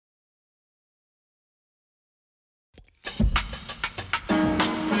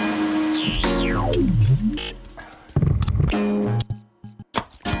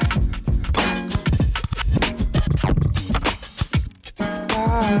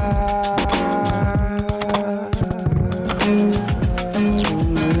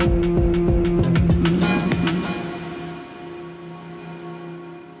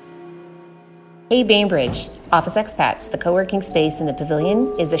Hey Bainbridge, Office Expats, the co-working space in the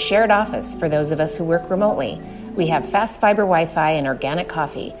pavilion, is a shared office for those of us who work remotely. We have fast fiber Wi-Fi and organic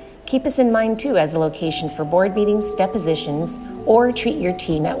coffee. Keep us in mind too as a location for board meetings, depositions, or treat your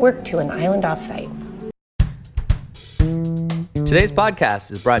team at work to an island offsite. Today's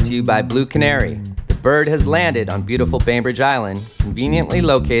podcast is brought to you by Blue Canary. The bird has landed on beautiful Bainbridge Island, conveniently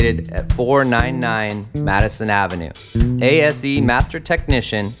located at 499 Madison Avenue. ASE Master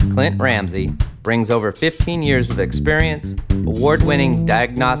Technician Clint Ramsey brings over 15 years of experience, award-winning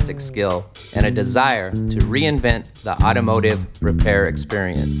diagnostic skill, and a desire to reinvent the automotive repair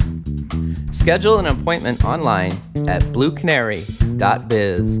experience. Schedule an appointment online at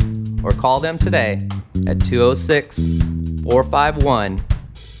bluecanary.biz or call them today at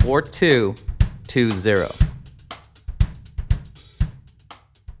 206-451-4220.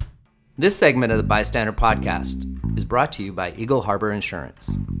 This segment of the Bystander Podcast is brought to you by Eagle Harbor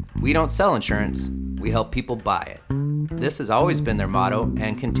Insurance. We don't sell insurance, we help people buy it. This has always been their motto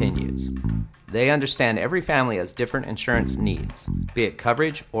and continues. They understand every family has different insurance needs, be it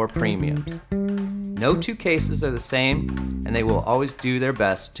coverage or premiums. No two cases are the same, and they will always do their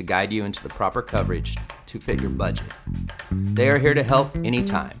best to guide you into the proper coverage to fit your budget. They are here to help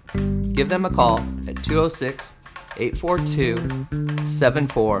anytime. Give them a call at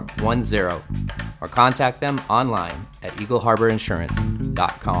 206-842-7410 or contact them online at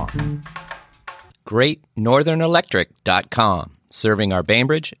eagleharborinsurance.com. GreatNorthernElectric.com, serving our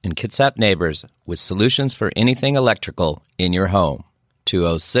Bainbridge and Kitsap neighbors with solutions for anything electrical in your home.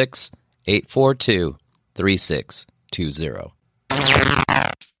 206-842-3620.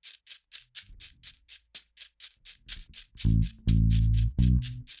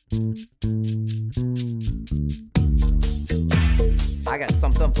 I got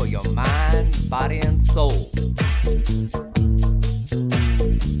something for your mind, body, and soul.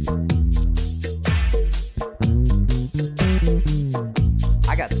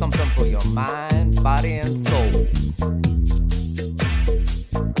 I got something for your mind, body, and soul.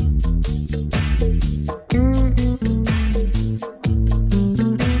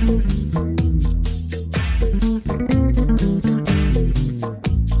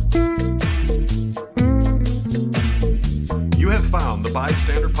 You have found the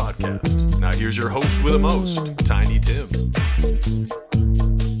Bystander Podcast. Now here's your host with the most, Tiny Tim.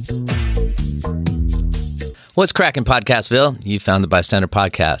 What's cracking, Podcastville? You found the Bystander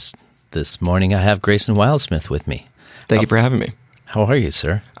Podcast. This morning I have Grayson Wildsmith with me. Thank you for having me. How are you,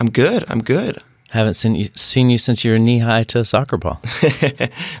 sir? I'm good. Haven't seen you since you were knee-high to a soccer ball.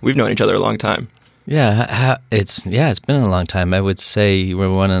 We've known each other a long time. Yeah, it's been a long time. I would say you were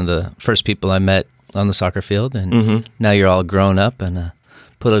one of the first people I met on the soccer field, and now you're all grown up and a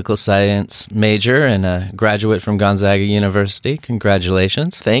political science major and a graduate from Gonzaga University.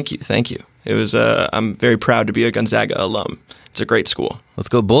 Congratulations. Thank you. It was. I'm very proud to be a Gonzaga alum. It's a great school. Let's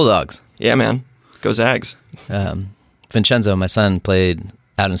go Bulldogs. Yeah, man. Go Zags. Vincenzo, my son, played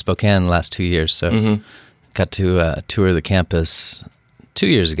out in Spokane the last 2 years, so got to tour the campus 2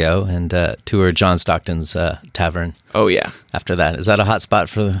 years ago and tour John Stockton's tavern. Oh, yeah. After that. Is that a hot spot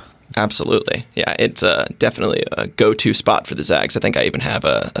for the... Absolutely. Yeah, it's definitely a go-to spot for the Zags. I think I even have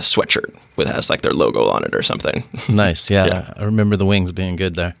a sweatshirt that has like their logo on it or something. Nice, yeah. I remember the wings being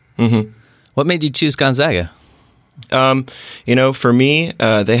good there. Mm-hmm. What made you choose Gonzaga? For me,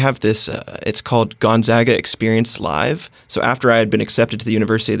 they have this, it's called Gonzaga Experience Live. So after I had been accepted to the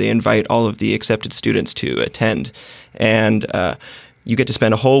university, they invite all of the accepted students to attend. And you get to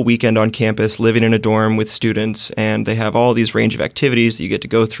spend a whole weekend on campus living in a dorm with students, and they have all these range of activities that you get to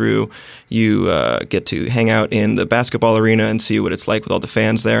go through. You get to hang out in the basketball arena and see what it's like with all the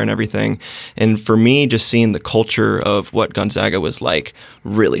fans there and everything. And for me, just seeing the culture of what Gonzaga was like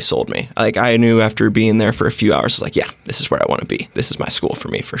really sold me. Like, I knew after being there for a few hours, I was like, yeah, this is where I want to be. This is my school for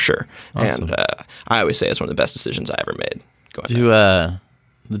me, for sure. Awesome. And I always say it's one of the best decisions I ever made.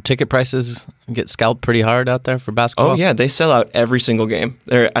 The ticket prices get scalped pretty hard out there for basketball? Oh, yeah. They sell out every single game.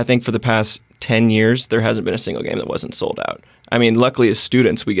 I think for the past 10 years, there hasn't been a single game that wasn't sold out. I mean, luckily as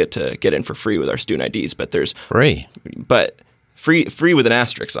students, we get to get in for free with our student IDs, but there's... Free? But free with an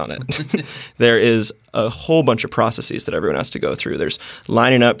asterisk on it. There is a whole bunch of processes that everyone has to go through. There's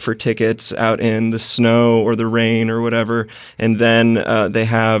lining up for tickets out in the snow or the rain or whatever, and then they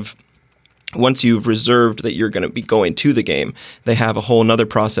have... once you've reserved that you're going to be going to the game, they have a whole nother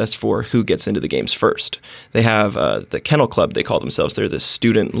process for who gets into the games first. They have the Kennel Club, they call themselves. They're the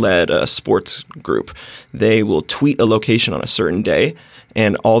student-led sports group. They will tweet a location on a certain day,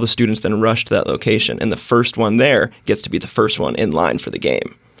 and all the students then rush to that location. And the first one there gets to be the first one in line for the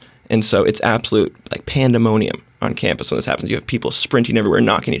game. And so it's absolute like pandemonium on campus when this happens. You have people sprinting everywhere,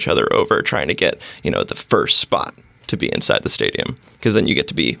 knocking each other over, trying to get, the first spot to be inside the stadium, because then you get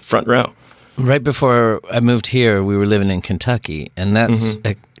to be front row. Right before I moved here, we were living in Kentucky, and that's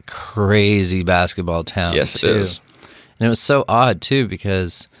a crazy basketball town. Yes, too. it is. And it was so odd too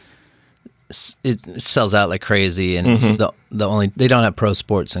because it sells out like crazy, and it's the only they don't have pro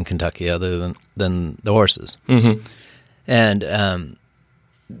sports in Kentucky other than the horses. And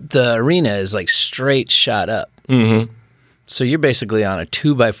the arena is like straight shot up. So you're basically on a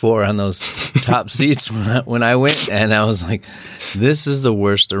 2x4 on those top seats when I went, and I was like, this is the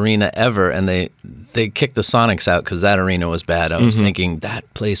worst arena ever. And they kicked the Sonics out because that arena was bad. I was thinking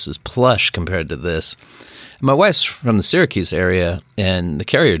that place is plush compared to this. My wife's from the Syracuse area, and the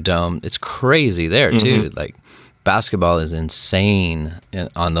Carrier Dome, it's crazy there too. Like basketball is insane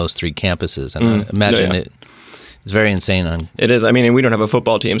on those 3 campuses. And I imagine it's very insane on. It is. I mean, and we don't have a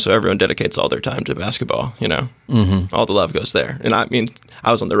football team, so everyone dedicates all their time to basketball, All the love goes there. And I mean,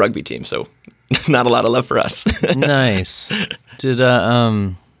 I was on the rugby team, so not a lot of love for us. Nice. Did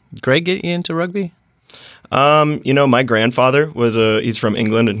Greg get you into rugby? My grandfather he's from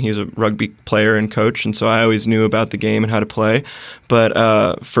England, and he's a rugby player and coach, and so I always knew about the game and how to play.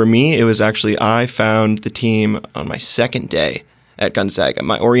 But for me, it was actually, I found the team on my second day at Gonzaga.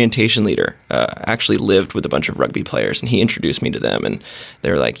 My orientation leader actually lived with a bunch of rugby players, and he introduced me to them, and they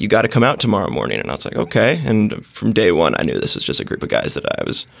were like, you got to come out tomorrow morning. And I was like, okay. And from day one, I knew this was just a group of guys that I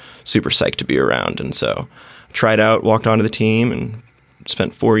was super psyched to be around. And so I tried out, walked onto the team, and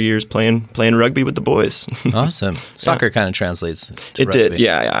spent 4 years playing rugby with the boys. Awesome. Soccer kind of translates to It rugby. did,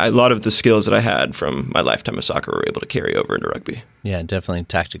 yeah. A lot of the skills that I had from my lifetime of soccer were able to carry over into rugby. Yeah, definitely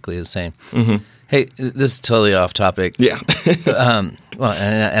tactically the same. Hey, this is totally off topic. Yeah. Well,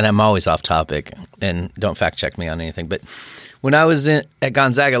 and I'm always off topic, and don't fact check me on anything. But when I was at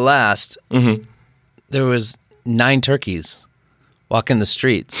Gonzaga last, there was 9 turkeys walking the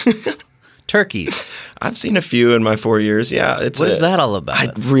streets. Turkeys. I've seen a few in my 4 years. Yeah. What is that all about?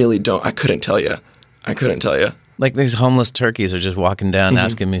 I really don't. I couldn't tell you. Like these homeless turkeys are just walking down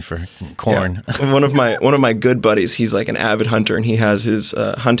asking me for corn. Yeah. One of my good buddies, he's like an avid hunter, and he has his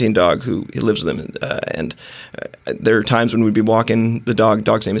hunting dog who he lives with him. And there are times when we'd be walking the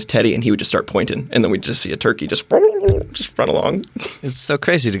dog's name is Teddy, and he would just start pointing, and then we'd just see a turkey just run along. It's so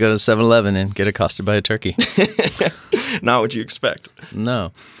crazy to go to 7-Eleven and get accosted by a turkey. Not what you expect.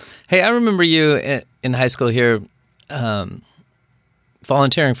 No. Hey, I remember you in high school here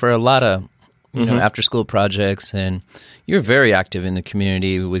volunteering for a lot of after school projects, and you're very active in the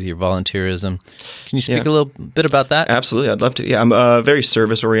community with your volunteerism. Can you speak a little bit about that? Absolutely, I'd love to. Yeah, I'm a very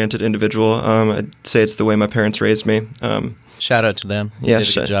service-oriented individual. I'd say it's the way my parents raised me. Shout out to them. You did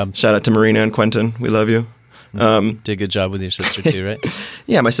a good job. Shout out to Marina and Quentin. We love you. Did a good job with your sister too, right?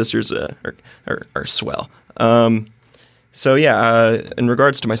 Yeah, my sisters are swell. So in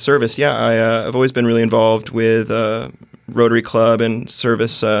regards to my service, I've always been really involved with Rotary Club and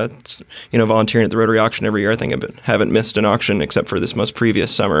service, volunteering at the Rotary auction every year. I think I haven't missed an auction except for this most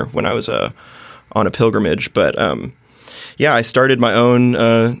previous summer when I was on a pilgrimage. But I started my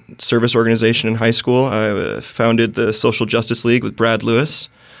own service organization in high school. I founded the Social Justice League with Brad Lewis,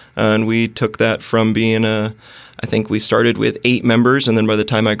 and we took that from being I think we started with 8 members, and then by the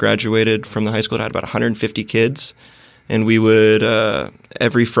time I graduated from the high school, it had about 150 kids. And we would,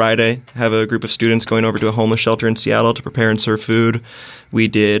 every Friday, have a group of students going over to a homeless shelter in Seattle to prepare and serve food. We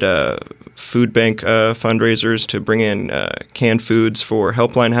did food bank fundraisers to bring in canned foods for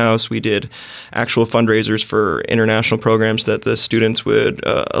Helpline House. We did actual fundraisers for international programs that the students would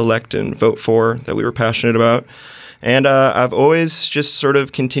elect and vote for that we were passionate about. And I've always just sort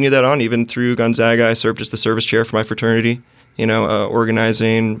of continued that on. Even through Gonzaga, I served as the service chair for my fraternity.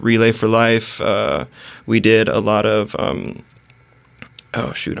 Organizing Relay for Life. We did a lot of, I'm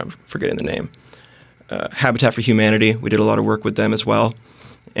forgetting the name. Habitat for Humanity. We did a lot of work with them as well.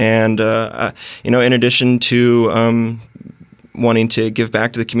 And, in addition to wanting to give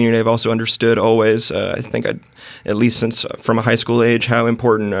back to the community, I've also understood always, I think at least since from a high school age, how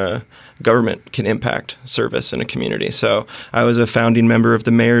important government can impact service in a community. So I was a founding member of the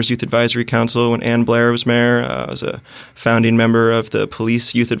Mayor's Youth Advisory Council when Ann Blair was mayor. I was a founding member of the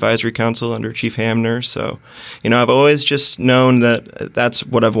Police Youth Advisory Council under Chief Hamner. So, I've always just known that that's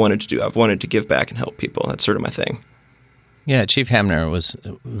what I've wanted to do. I've wanted to give back and help people. That's sort of my thing. Yeah, Chief Hamner was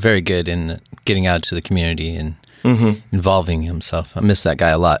very good in getting out to the community and involving himself. I miss that guy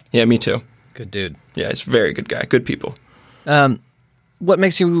a lot. Yeah, me too. Good dude. Yeah, he's a very good guy. Good people. What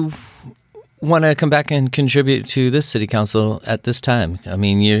makes you want to come back and contribute to this city council at this time? I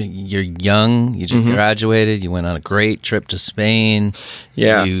mean, you're young. You just graduated. You went on a great trip to Spain.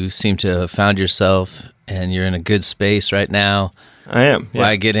 Yeah. You seem to have found yourself, and you're in a good space right now. I am. Yeah.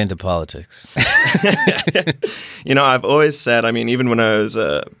 Why get into politics? I've always said, even when I was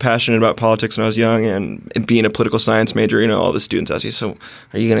passionate about politics when I was young and being a political science major, all the students ask you, so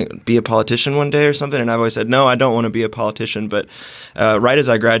are you going to be a politician one day or something? And I've always said, no, I don't want to be a politician. But right as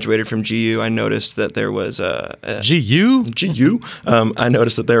I graduated from GU, I noticed that there was GU? I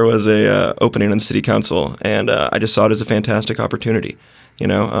noticed that there was a opening in the city council, and I just saw it as a fantastic opportunity.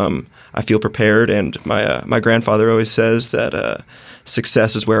 I feel prepared, and my grandfather always says that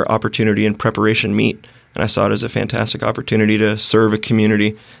success is where opportunity and preparation meet. And I saw it as a fantastic opportunity to serve a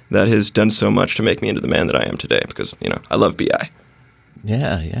community that has done so much to make me into the man that I am today because, I love BI.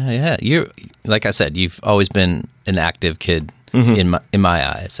 Yeah. You're, like I said, you've always been an active kid in my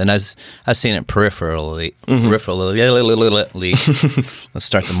eyes. And I've seen it peripherally. Let's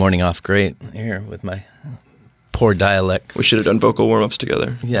start the morning off great here with my poor dialect. We should have done vocal warm-ups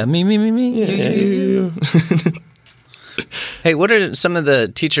together. Yeah, me. Yeah. Hey, what are some of the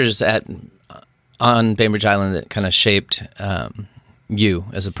teachers on Bainbridge Island that kind of shaped you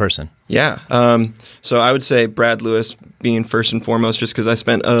as a person? Yeah. So I would say Brad Lewis being first and foremost, just because I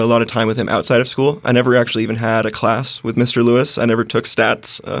spent a lot of time with him outside of school. I never actually even had a class with Mr. Lewis. I never took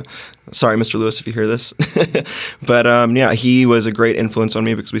stats. Sorry, Mr. Lewis, if you hear this. But he was a great influence on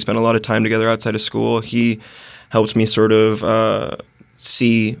me because we spent a lot of time together outside of school. He helped me sort of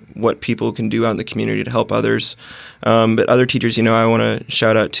see what people can do out in the community to help others. But other teachers, I want to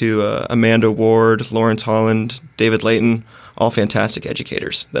shout out to Amanda Ward, Lawrence Holland, David Layton, all fantastic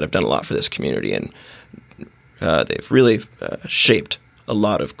educators that have done a lot for this community. And they've really shaped a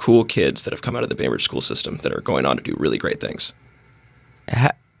lot of cool kids that have come out of the Bainbridge school system that are going on to do really great things.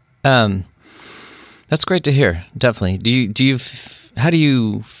 That's great to hear. Definitely. How do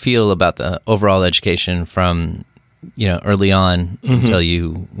you feel about the overall education from early on until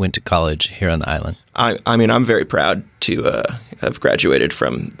you went to college here on the island? I'm very proud to have graduated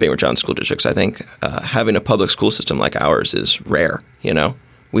from Bainbridge Island School Districts. I think having a public school system like ours is rare.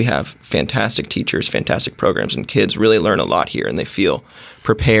 We have fantastic teachers, fantastic programs, and kids really learn a lot here, and they feel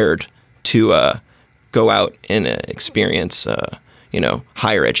prepared to go out and experience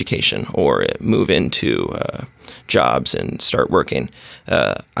higher education or move into jobs and start working.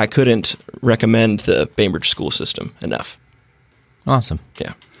 I couldn't recommend the Bainbridge school system enough. Awesome.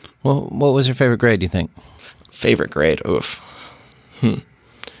 Yeah. Well, what was your favorite grade, do you think? Favorite grade? Oof.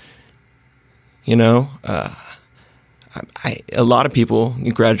 A lot of people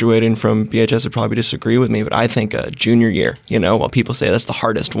graduating from BHS would probably disagree with me, but I think junior year, while people say that's the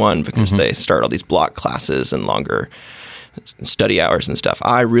hardest one because they start all these block classes and longer study hours and stuff.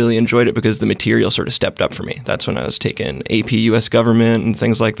 I really enjoyed it because the material sort of stepped up for me. That's when I was taking AP US government and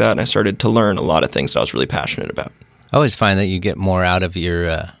things like that, and I started to learn a lot of things that I was really passionate about. I always find that you get more out of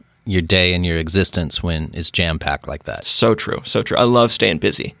your day and your existence when it's jam-packed like that. So true. I love staying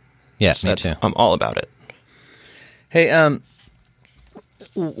busy. Yes, me too. I'm all about it. Hey,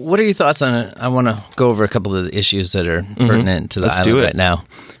 what are your thoughts on it? I want to go over a couple of the issues that are pertinent to the island right now.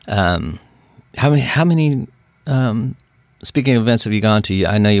 How many speaking of events have you gone to?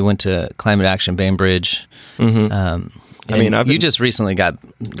 I know you went to Climate Action Bainbridge. You just recently got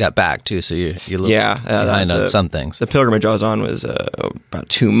back too, so you're a little behind on some things. The pilgrimage I was on was about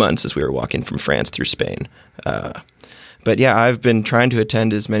 2 months as we were walking from France through Spain. But yeah, I've been trying to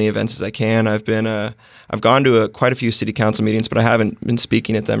attend as many events as I can. I've gone to quite a few city council meetings, but I haven't been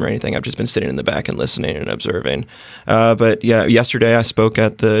speaking at them or anything. I've just been sitting in the back and listening and observing. But yeah, yesterday I spoke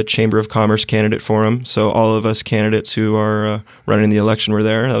at the Chamber of Commerce Candidate Forum. So all of us candidates who are running the election were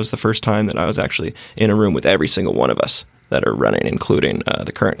there. That was the first time that I was actually in a room with every single one of us that are running, including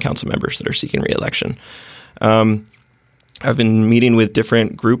the current council members that are seeking re-election. I've been meeting with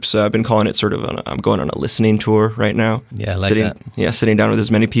different groups. I've been calling it I'm going on a listening tour right now. Yeah, I like that. Yeah, sitting down with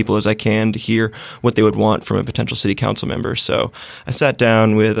as many people as I can to hear what they would want from a potential city council member. So I sat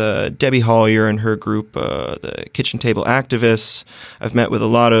down with Debbie Hollier and her group, the Kitchen Table Activists. I've met with a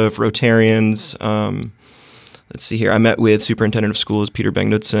lot of Rotarians. Let's see here. I met with Superintendent of Schools Peter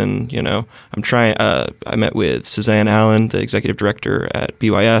Bengtson. I met with Suzanne Allen, the Executive Director at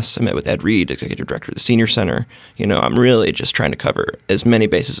BYS. I met with Ed Reed, Executive Director of the Senior Center. I'm really just trying to cover as many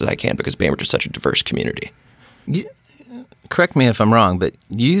bases as I can because Bainbridge is such a diverse community. Correct me if I'm wrong, but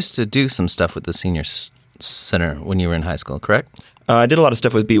you used to do some stuff with the Senior center when you were in high school, correct? I did a lot of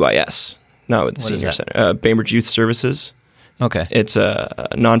stuff with BYS, not with the What is senior that? center. Bainbridge Youth Services. Okay. It's a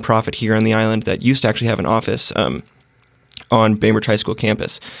nonprofit here on the island that used to actually have an office on Bainbridge High School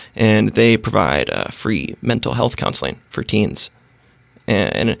campus, and they provide free mental health counseling for teens.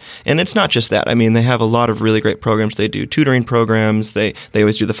 And it's not just that. I mean, they have a lot of really great programs. They do tutoring programs. They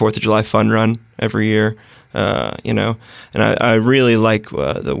always do the 4th of July fun run every year, and I really like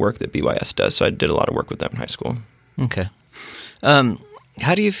the work that BYS does, so I did a lot of work with them in high school. Okay.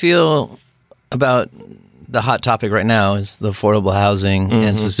 How do you feel about the hot topic right now is the affordable housing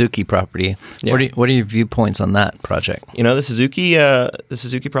and Suzuki property? Yeah. What are your viewpoints on that project? The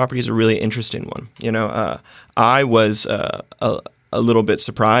Suzuki property is a really interesting one. I was a little bit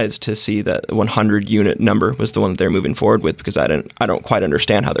surprised to see that the 100 unit number was the one that they're moving forward with, because I don't quite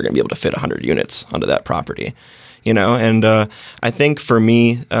understand how they're going to be able to fit 100 units onto that property. And I think for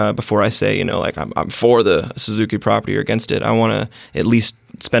me, before I say, I'm for the Suzuki property or against it, I want to at least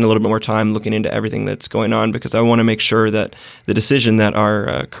spend a little bit more time looking into everything that's going on, because I want to make sure that the decision that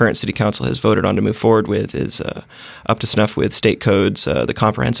our current city council has voted on to move forward with is up to snuff with state codes, the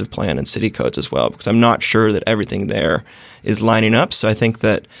comprehensive plan, and city codes as well, because I'm not sure that everything there is lining up. So I think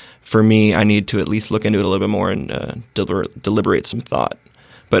that for me, I need to at least look into it a little bit more and deliberate some thought.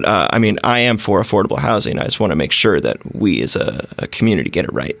 But I am for affordable housing. I just want to make sure that we as a community get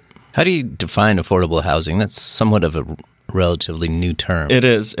it right. How do you define affordable housing? That's somewhat of a relatively new term. It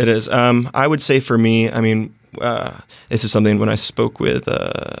is. I would say for me, this is something when I spoke with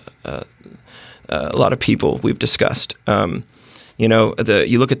a lot of people we've discussed. You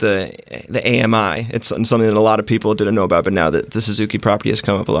look at the AMI. It's something that a lot of people didn't know about, but now that the Suzuki property has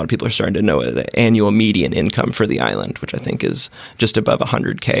come up, a lot of people are starting to know the annual median income for the island, which I think is just above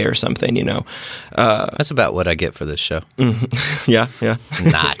 $100K or something. That's about what I get for this show. Yeah.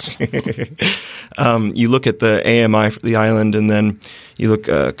 Not. You look at the AMI for the island, and then you look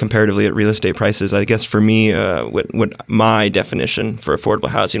comparatively at real estate prices. I guess for me, what my definition for affordable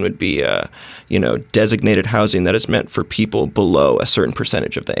housing would be, designated housing that is meant for people below a certain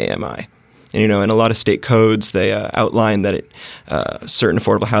percentage of the AMI. And, in a lot of state codes, they outline that certain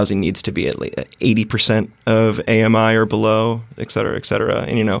affordable housing needs to be at least 80% of AMI or below, et cetera, et cetera.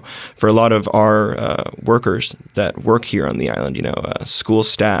 And, for a lot of our workers that work here on the island, school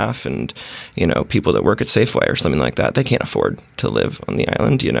staff and, people that work at Safeway or something like that, they can't afford to live on the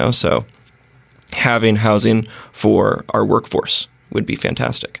island, So having housing for our workforce would be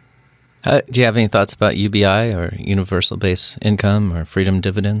fantastic. Do you have any thoughts about UBI or universal base income or freedom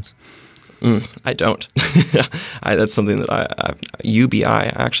dividends? I don't. That's something that UBI, I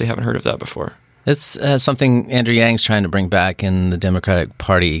actually haven't heard of that before. It's something Andrew Yang's trying to bring back in the Democratic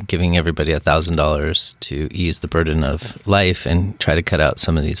Party, giving everybody $1,000 to ease the burden of life and try to cut out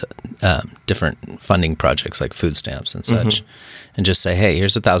some of these different funding projects like food stamps and such, and just say, hey,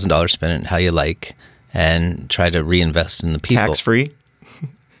 here's $1,000, spend it how you like, and try to reinvest in the people. Tax-free?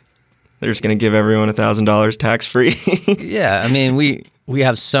 They're just going to give everyone $1,000 tax-free? Yeah, we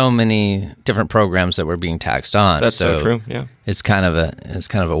have so many different programs that we're being taxed on. That's so true. Yeah, it's kind of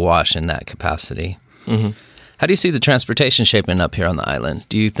a wash in that capacity. Mm-hmm. How do you see the transportation shaping up here on the island?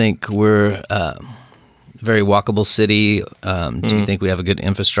 Do you think we're a very walkable city? Do you think we have a good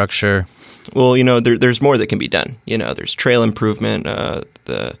infrastructure? Well, there's more that can be done. There's trail improvement,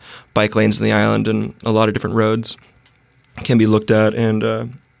 the bike lanes in the island, and a lot of different roads can be looked at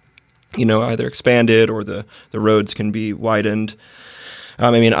and either expanded or the roads can be widened.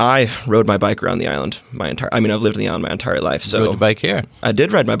 I rode my bike around the island I've lived on the island my entire life. So you rode your bike here? I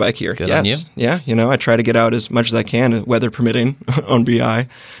did ride my bike here. Good yes. on you. Yeah. I try to get out as much as I can, weather permitting, on BI.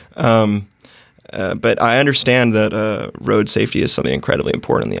 But I understand that road safety is something incredibly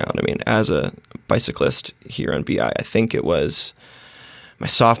important on the island. As a bicyclist here on BI, I think it was my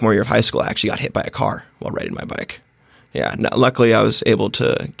sophomore year of high school, I actually got hit by a car while riding my bike. Yeah, luckily I was able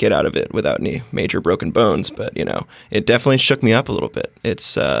to get out of it without any major broken bones, but, it definitely shook me up a little bit.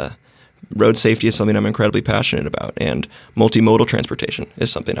 It's road safety is something I'm incredibly passionate about, and multimodal transportation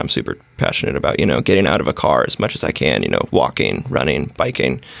is something I'm super passionate about, getting out of a car as much as I can, walking, running,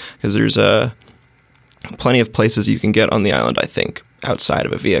 biking, because there's plenty of places you can get on the island, I think, outside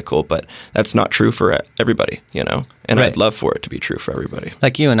of a vehicle, but that's not true for everybody, and right. I'd love for it to be true for everybody.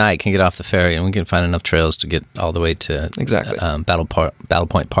 Like you and I can get off the ferry and we can find enough trails to get all the way to exactly Battle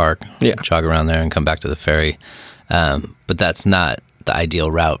Point Park, jog around there and come back to the ferry. But that's not the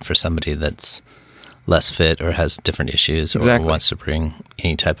ideal route for somebody that's less fit or has different issues or wants to bring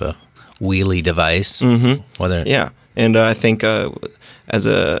any type of wheelie device. Yeah, and I think as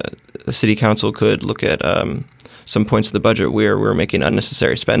a city council could look at some points of the budget where we're making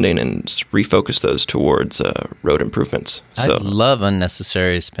unnecessary spending and refocus those towards road improvements. So, I love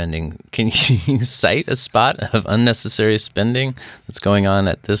unnecessary spending. Can you cite a spot of unnecessary spending that's going on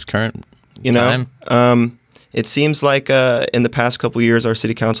at this current time? It seems like in the past couple of years, our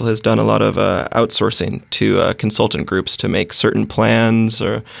city council has done a lot of outsourcing to consultant groups to make certain plans.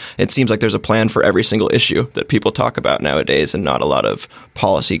 Or it seems like there's a plan for every single issue that people talk about nowadays, and not a lot of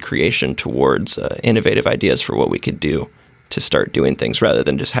policy creation towards innovative ideas for what we could do to start doing things, rather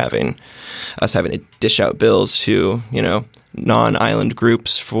than just having to dish out bills to non-island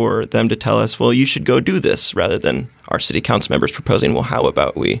groups for them to tell us, well, you should go do this, rather than our city council members proposing, well, how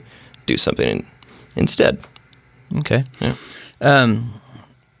about we do something instead? Okay. Yeah.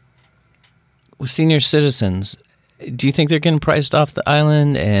 With senior citizens, do you think they're getting priced off the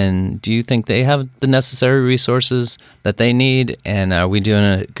island, and do you think they have the necessary resources that they need, and are we doing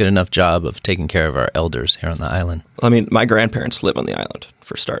a good enough job of taking care of our elders here on the island? Well, I mean, my grandparents live on the island,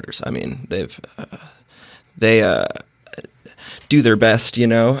 for starters. I mean, they do their best,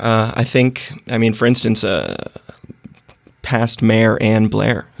 I think, for instance, past Mayor Ann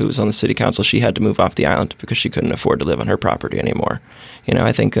Blair, who was on the city council, she had to move off the island because she couldn't afford to live on her property anymore.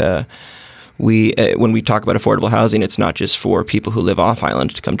 I think when we talk about affordable housing, it's not just for people who live off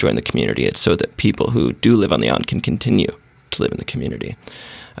island to come join the community. It's so that people who do live on the island can continue to live in the community.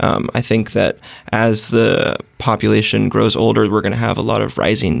 I think that as the population grows older, we're going to have a lot of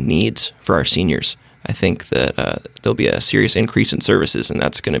rising needs for our seniors. I think that there'll be a serious increase in services, and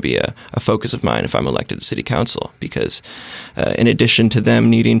that's going to be a focus of mine if I'm elected to city council, because in addition to them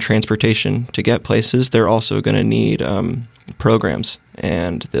needing transportation to get places, they're also going to need programs,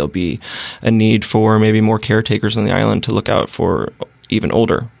 and there'll be a need for maybe more caretakers on the island to look out for even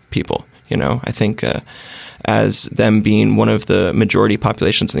older people. I think as them being one of the majority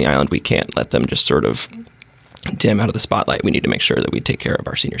populations on the island, we can't let them just sort of dim out of the spotlight. We need to make sure that we take care of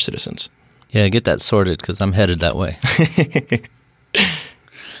our senior citizens. Yeah, get that sorted, because I'm headed that way.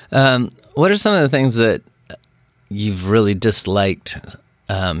 What are some of the things that you've really disliked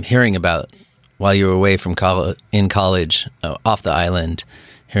hearing about while you were away from in college, off the island,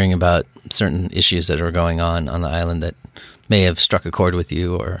 hearing about certain issues that are going on the island that may have struck a chord with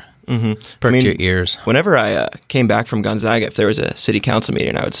you or perked your ears? Whenever I came back from Gonzaga, if there was a city council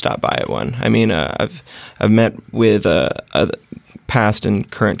meeting, I would stop by at one. I've met with past and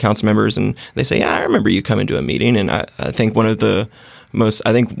current council members, and they say, yeah, I remember you coming to a meeting. And I think one of the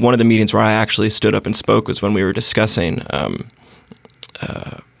meetings where I actually stood up and spoke was when we were discussing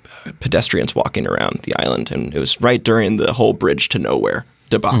pedestrians walking around the island, and it was right during the whole bridge to nowhere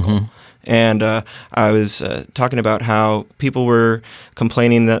debacle. Mm-hmm. And I was talking about how people were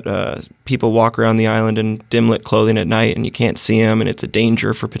complaining that people walk around the island in dim-lit clothing at night and you can't see them, and it's a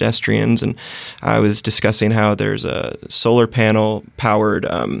danger for pedestrians. And I was discussing how there's solar panel-powered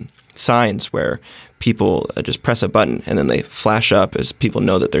signs where people just press a button and then they flash up as people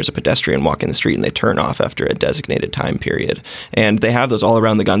know that there's a pedestrian walking the street, and they turn off after a designated time period. And they have those all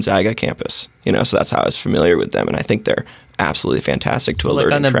around the Gonzaga campus, so that's how I was familiar with them. And I think they're absolutely fantastic to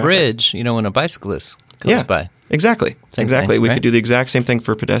alert on a traffic. Bridge, when a bicyclist goes by. Exactly. Same exactly. thing, we right? could do the exact same thing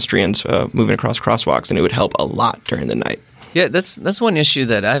for pedestrians moving across crosswalks, and it would help a lot during the night. Yeah, that's one issue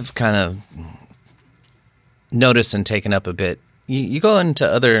that I've kind of noticed and taken up a bit. You go into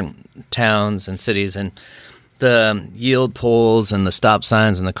other towns and cities, and the yield poles and the stop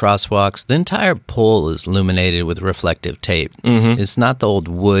signs and the crosswalks, the entire pole is illuminated with reflective tape. Mm-hmm. It's not the old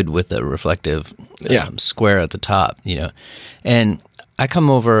wood with the reflective square at the top, And I come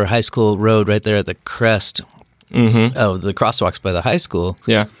over High School Road right there at the crest of the crosswalks by the high school.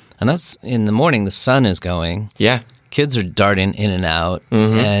 Yeah. And that's in the morning, the sun is going. Yeah. Kids are darting in and out.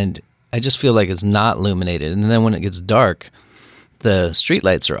 Mm-hmm. And I just feel like it's not illuminated. And then when it gets dark, the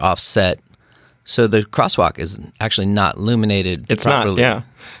streetlights are offset. So the crosswalk is actually not illuminated properly. Not,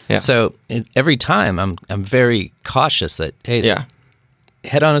 yeah. So every time I'm very cautious that, hey,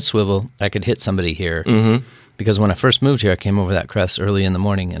 head on a swivel, I could hit somebody here. Mm-hmm. Because when I first moved here, I came over that crest early in the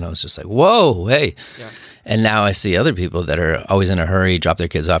morning, and I was just like, whoa, hey. Yeah. And now I see other people that are always in a hurry, drop their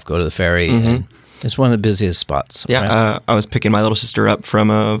kids off, go to the ferry, and it's one of the busiest spots. Yeah, right? I was picking my little sister up from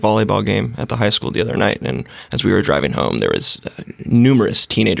a volleyball game at the high school the other night, and as we were driving home, there was numerous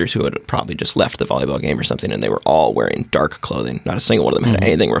teenagers who had probably just left the volleyball game or something, and they were all wearing dark clothing. Not a single one of them had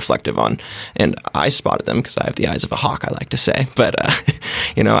anything reflective on, and I spotted them because I have the eyes of a hawk, I like to say. But,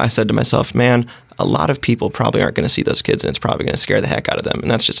 I said to myself, man, a lot of people probably aren't going to see those kids, and it's probably going to scare the heck out of them, and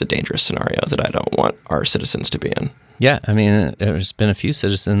that's just a dangerous scenario that I don't want our citizens to be in. Yeah, there's been a few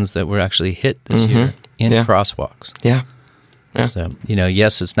citizens that were actually hit this year in crosswalks. Yeah. Yeah. So,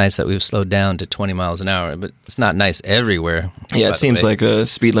 yes, it's nice that we've slowed down to 20 miles an hour, but it's not nice everywhere. Yeah, it seems like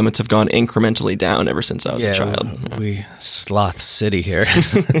speed limits have gone incrementally down ever since I was a child. We sloth city here.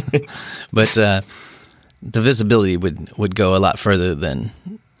 But the visibility would go a lot further than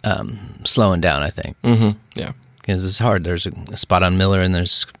slowing down, I think. Mm-hmm. Yeah. Because it's hard. There's a spot on Miller and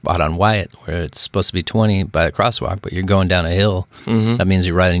there's a spot on Wyatt where it's supposed to be 20 by the crosswalk, but you're going down a hill. Mm-hmm. That means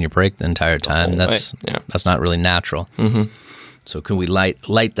you're riding your brake the entire time. That's not really natural. Mm-hmm. So can we light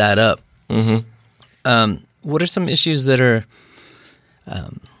that up? Mm-hmm. What are some issues that are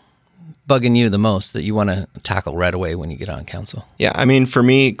bugging you the most that you want to tackle right away when you get on council? Yeah, I mean, for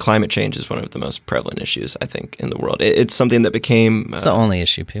me, climate change is one of the most prevalent issues, I think, in the world. It's something that became... it's the only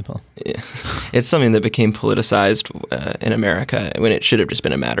issue, people. It's something that became politicized in America when it should have just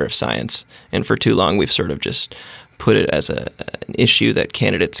been a matter of science. And for too long, we've sort of just put it as an issue that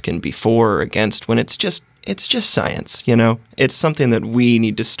candidates can be for or against when it's just science, It's something that we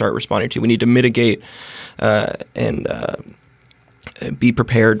need to start responding to. We need to mitigate and be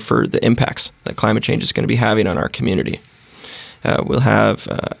prepared for the impacts that climate change is going to be having on our community.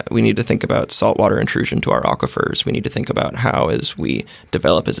 We need to think about saltwater intrusion to our aquifers. We need to think about how, as we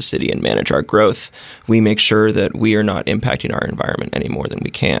develop as a city and manage our growth, we make sure that we are not impacting our environment any more than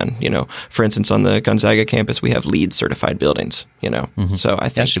we can. For instance, on the Gonzaga campus, we have LEED certified buildings, Mm-hmm. So I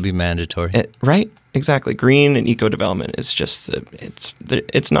think that should be mandatory. Right? Exactly. Green and eco development is just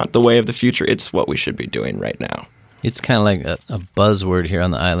it's not the way of the future. It's what we should be doing right now. It's kind of like a buzzword here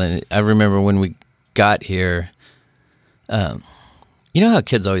on the island. I remember when we got here, you know how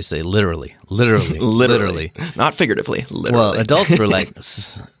kids always say literally. Not figuratively, literally. Well, adults were like,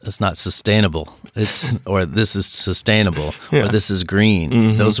 it's not sustainable. Or this is sustainable, or this is green.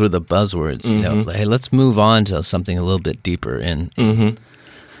 Mm-hmm. Those were the buzzwords. Mm-hmm. Hey, let's move on to something a little bit deeper in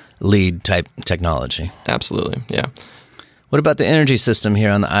LEED type technology. Absolutely, yeah. What about the energy system here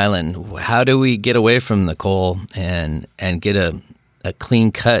on the island? How do we get away from the coal and get a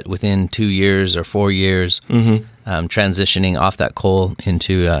clean cut within 2 years or 4 years, transitioning off that coal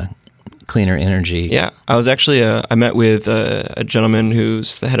into cleaner energy? Yeah, I was actually I met with a gentleman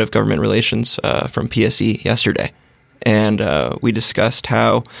who's the head of government relations from PSE yesterday, and we discussed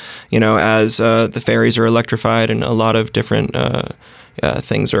how, as the ferries are electrified and a lot of different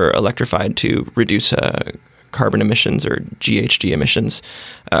things are electrified to reduce carbon emissions or GHG emissions,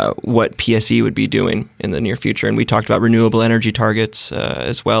 what PSE would be doing in the near future. And we talked about renewable energy targets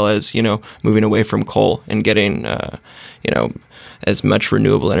as well as, moving away from coal and getting, as much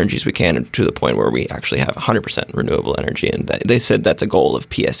renewable energy as we can to the point where we actually have 100% renewable energy. And they said that's a goal of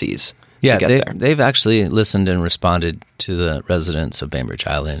PSE's. Yeah, they've actually listened and responded to the residents of Bainbridge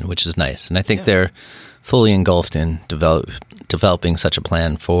Island, which is nice. And I think they're fully engulfed in developing such a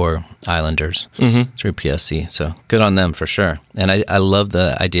plan for islanders through PSC. So good on them for sure. And I love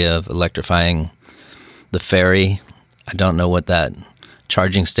the idea of electrifying the ferry. I don't know what that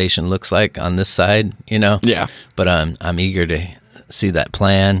charging station looks like on this side, Yeah. But I'm eager to see that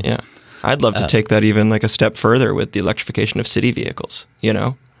plan. Yeah. I'd love to take that even like a step further with the electrification of city vehicles,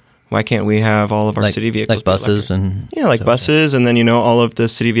 Why can't we have all of our city vehicles like buses and buses, and then all of the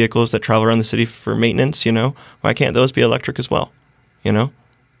city vehicles that travel around the city for maintenance? Why can't those be electric as well?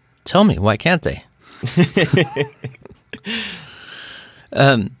 Tell me, why can't they?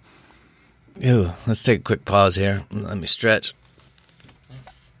 Let's take a quick pause here. Let me stretch.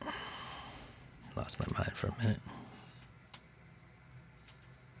 Lost my mind for a minute.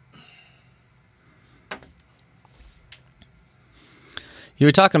 You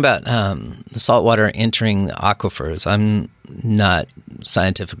were talking about the saltwater entering the aquifers. I'm not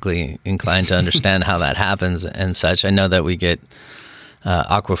scientifically inclined to understand how that happens and such. I know that we get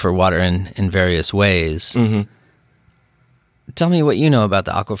aquifer water in various ways. Mm-hmm. Tell me what you know about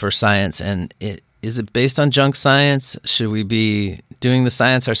the aquifer science, and is it based on junk science? Should we be doing the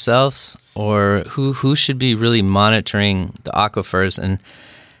science ourselves, or who should be really monitoring the aquifers, and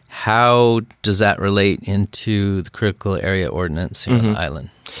how does that relate into the critical area ordinance here on the island?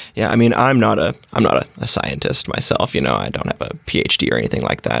 Yeah, I mean, I'm not a scientist myself. I don't have a PhD or anything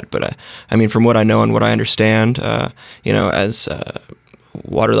like that. But I mean, from what I know and what I understand, as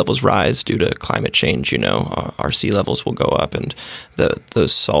water levels rise due to climate change, our sea levels will go up, and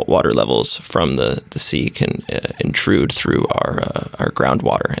those salt water levels from the sea can intrude through our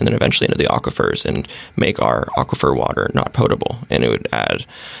groundwater and then eventually into the aquifers and make our aquifer water not potable. And it would add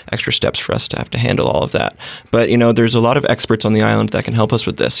extra steps for us to have to handle all of that. But, there's a lot of experts on the island that can help us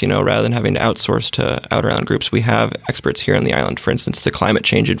with this, rather than having to outsource to outer island groups. We have experts here on the island, for instance, the Climate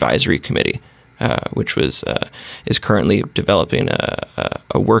Change Advisory Committee, which is currently developing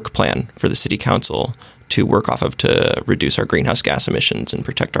a work plan for the city council to work off of to reduce our greenhouse gas emissions and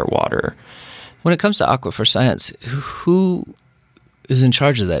protect our water. When it comes to aquifer science, who is in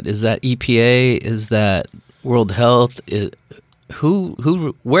charge of that? Is that EPA? Is that World Health?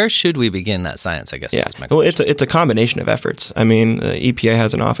 Where should we begin that science, I guess? Yeah. Is my Well, question. it's a combination of efforts. I mean, the EPA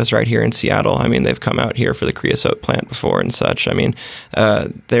has an office right here in Seattle. I mean, they've come out here for the creosote plant before and such. I mean,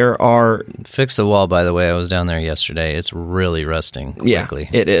 there are... Fix the wall, by the way. I was down there yesterday. It's really rusting quickly.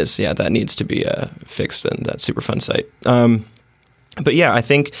 Yeah, it is. Yeah, that needs to be fixed in that Superfund site. But yeah, I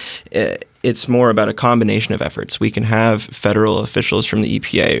think it's more about a combination of efforts. We can have federal officials from the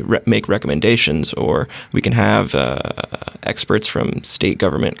EPA make recommendations, or we can have experts from state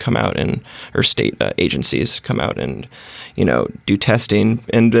government come out or state agencies come out and, do testing.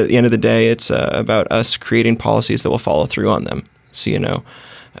 And at the end of the day, it's about us creating policies that will follow through on them. So,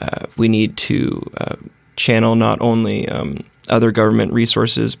 we need to channel not only other government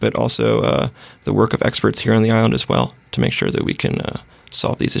resources, but also the work of experts here on the island as well, to make sure that we can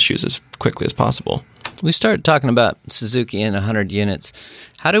solve these issues as quickly as possible. We started talking about Suzuki and 100 units.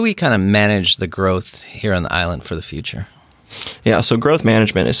 How do we kind of manage the growth here on the island for the future? Yeah, so growth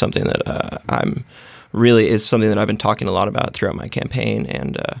management is something that something that I've been talking a lot about throughout my campaign.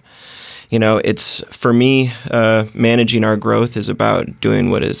 And, it's, for me, managing our growth is about doing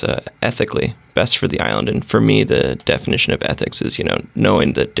what is ethically best for the island. And for me, the definition of ethics is,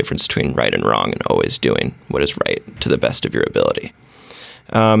 knowing the difference between right and wrong and always doing what is right to the best of your ability.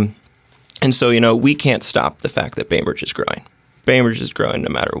 And so, we can't stop the fact that Bainbridge is growing. Bainbridge is growing no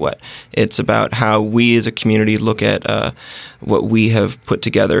matter what. It's about how we as a community look at what we have put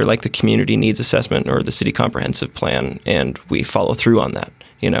together, like the community needs assessment or the city comprehensive plan, and we follow through on that.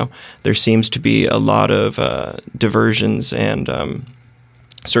 There seems to be a lot of diversions and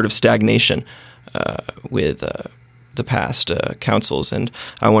sort of stagnation with the past councils, and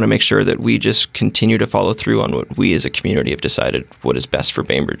I want to make sure that we just continue to follow through on what we as a community have decided what is best for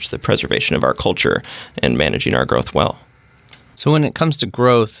Bainbridge, the preservation of our culture and managing our growth well. So when it comes to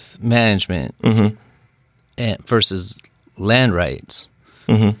growth management versus land rights,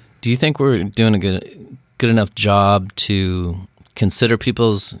 do you think we're doing a good enough job to consider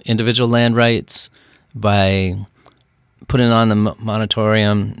people's individual land rights by putting on the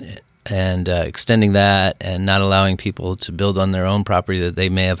moratorium and extending that and not allowing people to build on their own property that they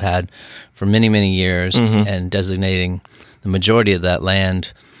may have had for many, many years and designating the majority of that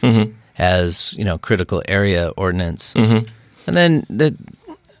land as, critical area ordinance? And then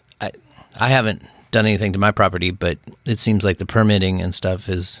I haven't done anything to my property, but it seems like the permitting and stuff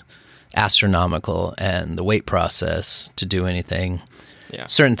is astronomical, and the wait process to do anything. Yeah.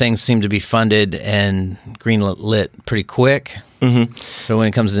 Certain things seem to be funded and greenlit pretty quick. But when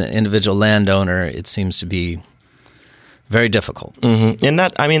it comes to an individual landowner, it seems to be very difficult. And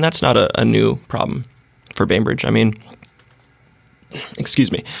that's not a new problem for Bainbridge.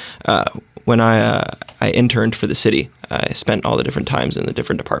 Excuse me. When I interned for the city, I spent all the different times in the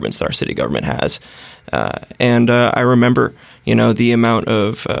different departments that our city government has. And I remember, the amount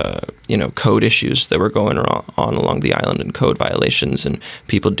of, code issues that were going on along the island and code violations and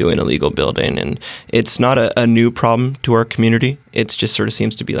people doing illegal building. And it's not a new problem to our community. It just sort of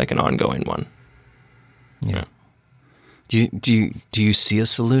seems to be like an ongoing one. Yeah. Do you see a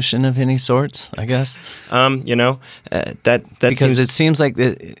solution of any sorts, I guess? That because it seems like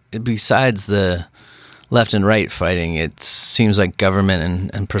besides the left and right fighting, it seems like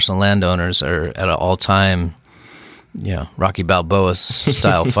government and personal landowners are at an all-time, Rocky Balboa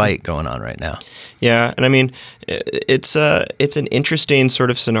style fight going on right now. Yeah, and it's an interesting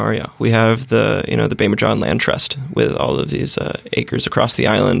sort of scenario. We have the Bainbridge Island Land Trust with all of these acres across the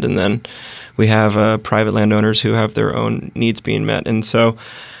island, and then we have private landowners who have their own needs being met. And so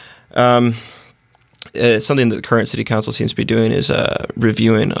something that the current city council seems to be doing is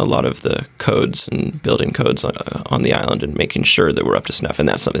reviewing a lot of the codes and building codes on the island and making sure that we're up to snuff. And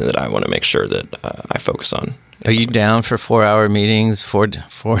that's something that I want to make sure that I focus on. Are you down for 4-hour meetings four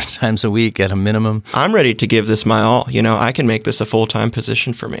times a week at a minimum? I'm ready to give this my all. I can make this a full-time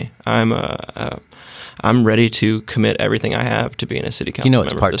position for me. I'm ready to commit everything I have to being a city council member.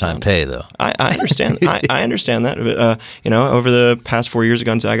 It's part-time pay, though. I understand. I understand that. But, over the past 4 years at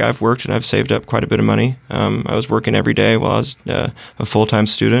Gonzaga, I've worked and I've saved up quite a bit of money. I was working every day while I was a full-time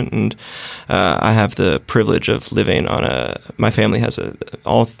student, and I have the privilege of living on my family has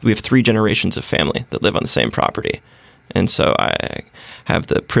we have 3 generations of family that live on the same property. And so I have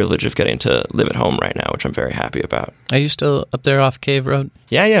the privilege of getting to live at home right now, which I'm very happy about. Are you still up there off Cave Road?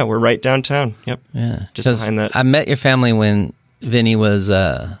 Yeah, we're right downtown. Yep. Yeah. Just behind that. I met your family when Vinny was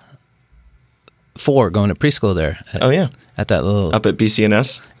 4 going to preschool there. Oh, yeah. At that little... Up at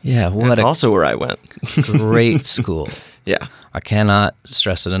BCNS? Yeah. That's also where I went. Great school. Yeah. I cannot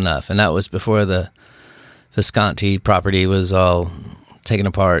stress it enough. And that was before the Visconti property was all taken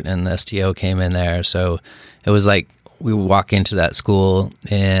apart and the STO came in there. So it was like we would walk into that school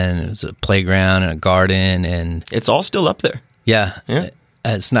and it was a playground and a garden. And it's all still up there. Yeah.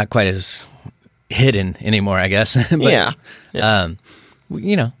 It's not quite as hidden anymore, I guess. But,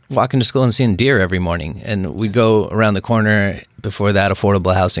 walking to school and seeing deer every morning. And we'd go around the corner before that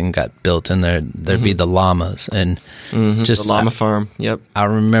affordable housing got built, and there'd be the llamas. And just the llama farm, yep. I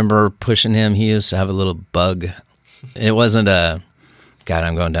remember pushing him. He used to have a little bug. It wasn't a... God,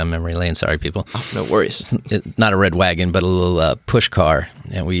 I'm going down memory lane. Sorry, people. Oh, no worries. Not a red wagon, but a little push car.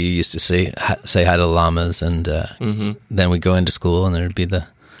 And we used to say hi to the llamas. And then we'd go into school, and there'd be the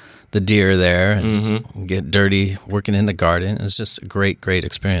deer there and get dirty working in the garden. It was just a great, great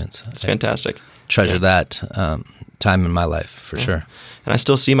experience. It's fantastic. Treasure that time in my life, for sure. And I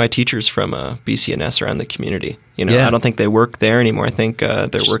still see my teachers from BCNS around the community. I don't think they work there anymore. I think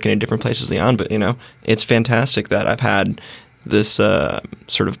they're working in different places in Leon. But, it's fantastic that I've had this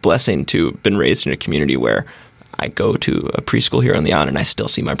sort of blessing to have been raised in a community where I go to a preschool here on Leon, and I still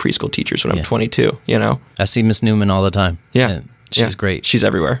see my preschool teachers when I'm 22, I see Miss Newman all the time. Yeah. She's great. She's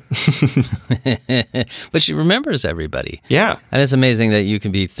everywhere. But she remembers everybody. Yeah. And it's amazing that you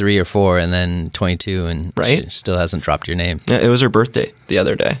can be 3 or 4 and then 22 and she still hasn't dropped your name. Yeah, it was her birthday the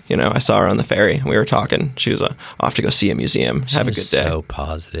other day. I saw her on the ferry and we were talking. She was off to go see a museum. Have a good day. So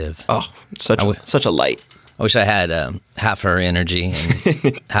positive. Oh, such a light. I wish I had half her energy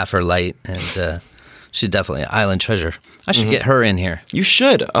and half her light, and she's definitely an island treasure. I should get her in here. You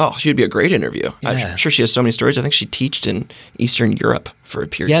should. Oh, she'd be a great interview. Yeah. I'm sure she has so many stories. I think she taught in Eastern Europe for a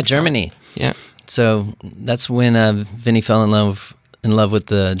period. Yeah, Germany. Yeah. So that's when Vinny fell in love with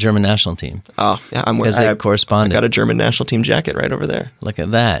the German national team. Oh, yeah. Because they corresponded. I got a German national team jacket right over there. Look at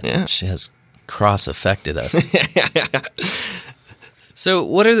that. Yeah. She has cross-affected us. So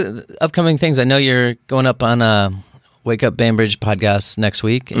what are the upcoming things? I know you're going up on Wake Up Bainbridge podcast next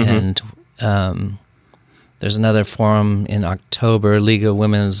week, and there's another forum in October, League of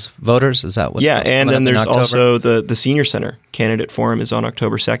Women's Voters. Is that what's and then there's October? Also the Senior Center Candidate Forum is on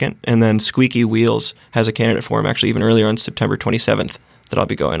October 2nd, and then Squeaky Wheels has a candidate forum actually even earlier on September 27th that I'll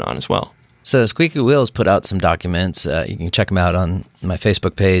be going on as well. So Squeaky Wheels put out some documents. You can check them out on my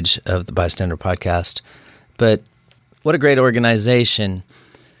Facebook page of the Bystander Podcast. But what a great organization.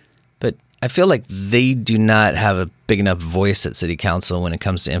 But I feel like they do not have a big enough voice at City Council when it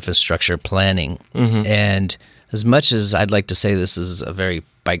comes to infrastructure planning. And as much as I'd like to say this is a very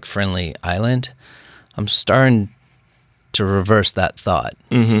bike-friendly island, I'm starting to reverse that thought.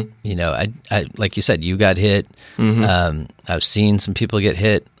 I like you said, you got hit. I've seen some people get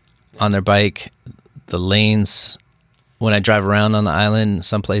hit on their bike. The lanes, when I drive around on the island,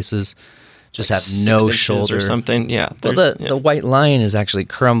 some places just have no shoulder or something. Yeah. Well, the white line is actually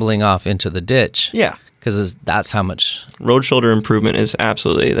crumbling off into the ditch. Yeah. Because that's how much... Road shoulder improvement is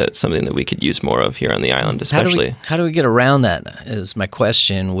absolutely something that we could use more of here on the island, especially. How do we get around that is my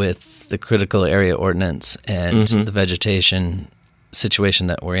question with the critical area ordinance and the vegetation situation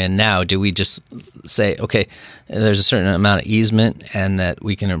that we're in now. Do we just say, okay, there's a certain amount of easement and that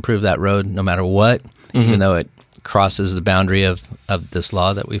we can improve that road no matter what, even though it crosses the boundary of this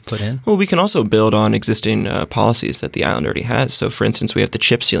law that we've put in? Well, we can also build on existing policies that the island already has. So, for instance, we have the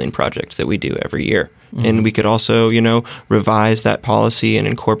chip sealing project that we do every year. And we could also, revise that policy and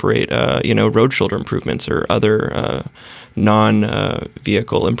incorporate, road shoulder improvements or other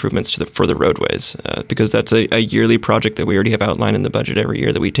non-vehicle improvements for the roadways, because that's a yearly project that we already have outlined in the budget every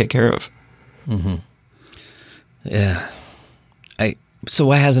year that we take care of. Yeah. So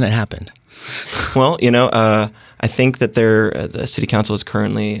why hasn't it happened? Well, I think that the city council is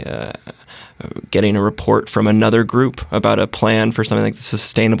currently getting a report from another group about a plan for something like the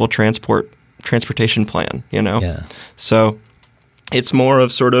sustainable transportation plan, Yeah. So it's more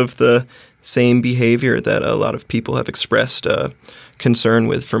of sort of the same behavior that a lot of people have expressed concern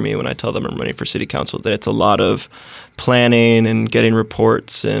with for me when I tell them I'm running for city council, that it's a lot of planning and getting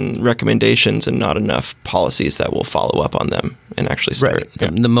reports and recommendations and not enough policies that will follow up on them and actually start. Right. Yeah.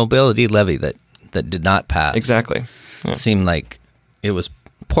 The mobility levy that did not pass. Exactly. Yeah. Seemed like it was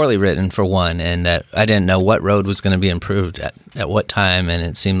poorly written for one, and that I didn't know what road was going to be improved at what time, and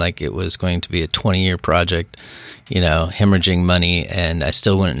it seemed like it was going to be a 20-year project, hemorrhaging money, and I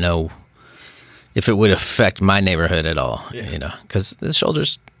still wouldn't know if it would affect my neighborhood at all, because the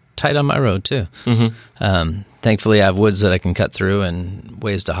shoulder's tight on my road too. Thankfully, I have woods that I can cut through and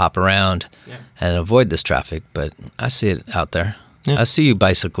ways to hop around and avoid this traffic, but I see it out there. I see you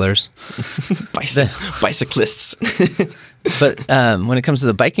bicyclers. Bicyclists. But when it comes to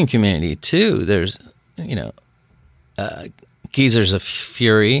the biking community, too, there's, Geezers of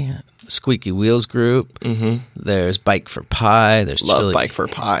Fury, Squeaky Wheels group. Mm-hmm. There's Bike for Pie. There's Love Bike for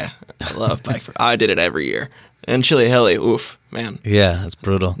Pie. I love Bike for Pie. I did it every year. And Chili Hilly, oof, man. Yeah, that's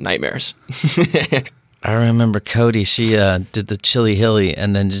brutal. Nightmares. I remember Cody, she did the Chili Hilly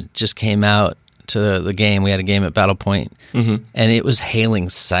and then just came out to the game. We had a game at Battle Point, and it was hailing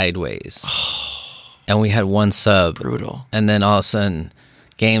sideways. And we had one sub. Brutal. And then all of a sudden,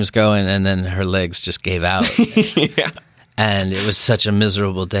 game's going, and then her legs just gave out. Yeah. And it was such a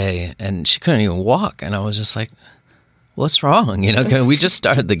miserable day, and she couldn't even walk. And I was just like, what's wrong? We just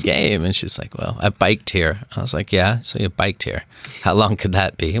started the game. And she's like, well, I biked here. I was like, yeah, so you biked here. How long could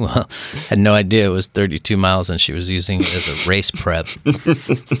that be? Well, I had no idea it was 32 miles, and she was using it as a race prep.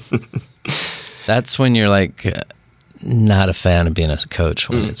 That's when you're like not a fan of being a coach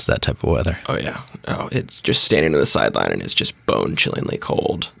when it's that type of weather. Oh, yeah. Oh, it's just standing on the sideline, and it's just bone-chillingly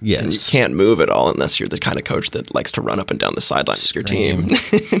cold. Yes. And you can't move at all unless you're the kind of coach that likes to run up and down the sideline with your team.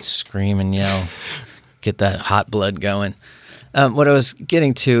 Scream and yell. Get that hot blood going. What I was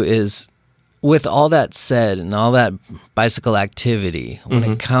getting to is, with all that said and all that bicycle activity, when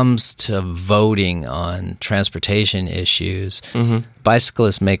it comes to voting on transportation issues,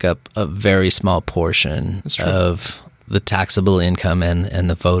 bicyclists make up a very small portion of the taxable income and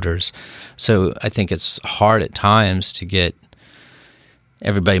the voters. So I think it's hard at times to get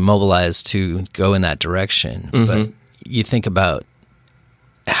everybody mobilized to go in that direction. But you think about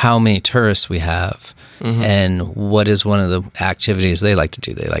how many tourists we have and what is one of the activities they like to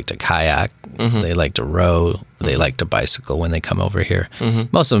do. They like to kayak, they like to row, they like to bicycle when they come over here.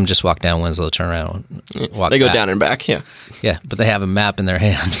 Most of them just walk down Winslow, turn around, walk They go back. down and back, yeah. Yeah, but they have a map in their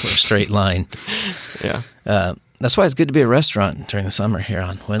hand for a straight line. Yeah. That's why it's good to be a restaurant during the summer here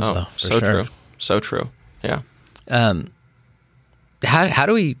on Winslow. For so sure. true. So true. Yeah. How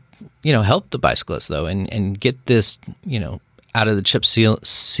do we, help the bicyclists though, and get this, out of the chip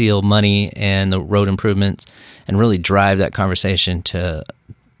seal money and the road improvements, and really drive that conversation to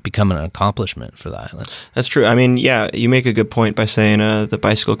become an accomplishment for the island? That's true. I mean, yeah, you make a good point by saying the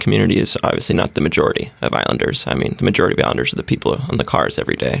bicycle community is obviously not the majority of islanders. I mean, the majority of islanders are the people on the cars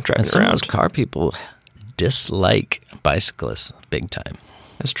every day driving And some around. of those car people dislike bicyclists big time.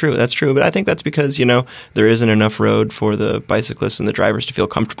 That's true. But I think that's because, there isn't enough road for the bicyclists and the drivers to feel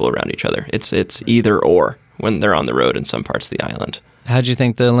comfortable around each other. It's either or when they're on the road in some parts of the island. How'd you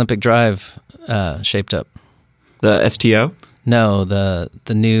think the Olympic Drive shaped up? The STO? No, the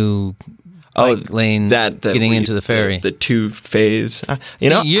new bike lane getting into the ferry. The two-phase.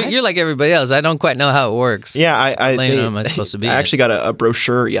 You're like everybody else. I don't quite know how it works. Yeah, What lane am I supposed to be I in? actually got a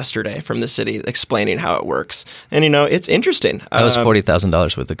brochure yesterday from the city explaining how it works. And, it's interesting. That was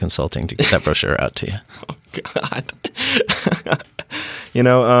 $40,000 worth of consulting to get that brochure out to you. Oh, God.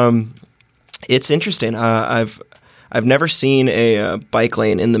 It's interesting. I've never seen a bike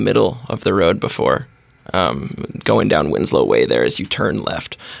lane in the middle of the road before, going down Winslow Way there as you turn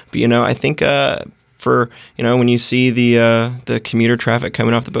left. But I think for when you see the commuter traffic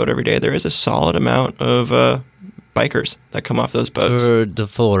coming off the boat every day, there is a solid amount of bikers that come off those boats. Tour de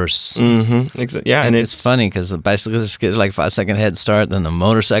force. Yeah, and it's funny because the bicyclists get like 5-second head start, then the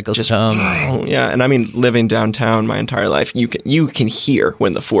motorcycles come. Yeah, and I mean, living downtown my entire life, you can hear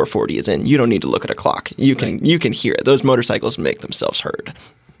when the 440 is in. You don't need to look at a clock. You can hear it. Those motorcycles make themselves heard.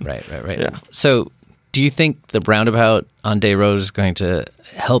 Right. Yeah. So, do you think the roundabout on Day Road is going to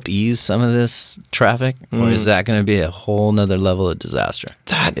help ease some of this traffic, or is that going to be a whole nother level of disaster?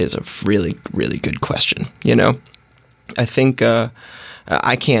 That is a really, really good question. I think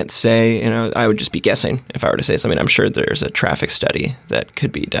I can't say, I would just be guessing if I were to say something. I'm sure there's a traffic study that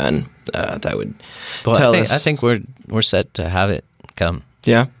could be done that would tell us. I think we're set to have it come.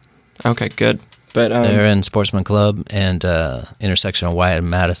 Yeah? Okay, good. But they're in Sportsman Club and intersection of Wyatt and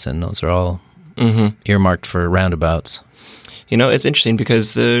Madison. Those are all earmarked for roundabouts. It's interesting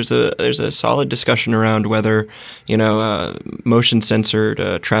because there's a solid discussion around whether, motion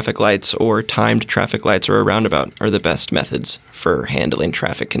censored traffic lights or timed traffic lights or a roundabout are the best methods for handling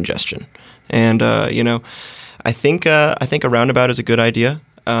traffic congestion. And I think a roundabout is a good idea.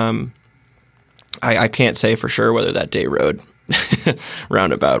 I can't say for sure whether that Day Road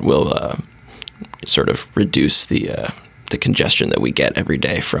roundabout will sort of reduce the congestion that we get every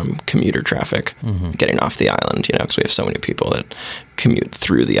day from commuter traffic getting off the island, because we have so many people that commute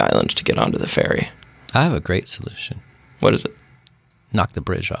through the island to get onto the ferry. I have a great solution. What is it? Knock the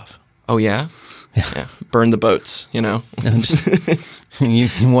bridge off. Oh, yeah? Yeah. Burn the boats, One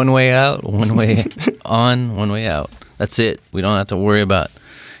way out, one way on, one way out. That's it. We don't have to worry about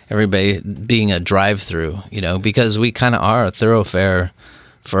everybody being a drive-through, because we kind of are a thoroughfare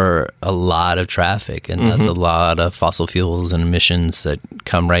for a lot of traffic, and that's a lot of fossil fuels and emissions that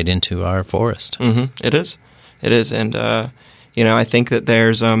come right into our forest. It is. And, I think that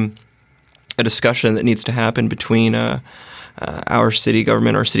there's a discussion that needs to happen between our city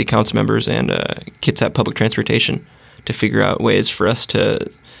government, our city council members, and Kitsap Public Transportation to figure out ways for us to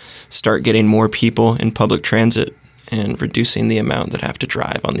start getting more people in public transit and reducing the amount that have to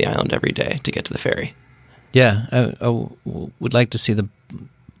drive on the island every day to get to the ferry. Yeah, I would like to see the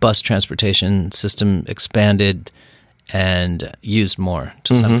bus transportation system expanded and used more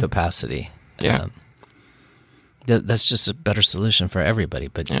to some capacity. Yeah. That's just a better solution for everybody.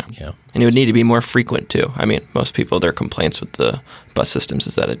 But And it would need to be more frequent too. I mean, most people, their complaints with the bus systems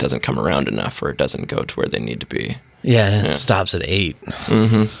is that it doesn't come around enough, or it doesn't go to where they need to be. Yeah, and it stops at 8.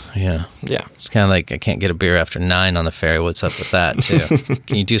 Yeah. It's kind of like I can't get a beer after 9 on the ferry. What's up with that too?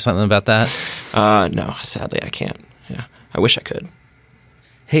 Can you do something about that? No, sadly I can't. Yeah, I wish I could.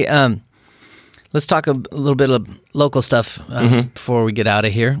 Hey, let's talk a little bit of local stuff before we get out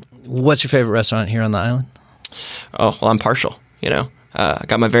of here. What's your favorite restaurant here on the island? Oh, well, I'm partial, I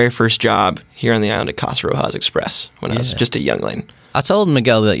got my very first job here on the island at Casa Rojas Express when I was just a youngling. I told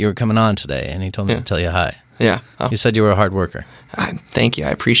Miguel that you were coming on today, and he told me to tell you hi. Yeah. Oh. He said you were a hard worker. Thank you. I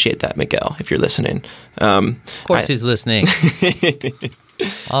appreciate that, Miguel, if you're listening. Of course he's listening.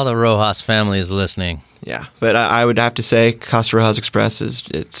 All the Rojas family is listening. Yeah, but I would have to say Casa Rojas Express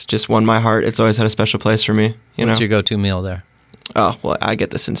it's just won my heart. It's always had a special place for me. What's your go-to meal there? Oh, well, I get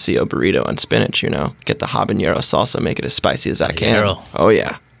the Sencillo burrito on spinach, Get the habanero salsa, make it as spicy as I can. Oh,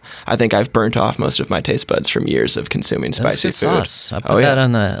 yeah. I think I've burnt off most of my taste buds from years of consuming spicy food. Sauce. I put that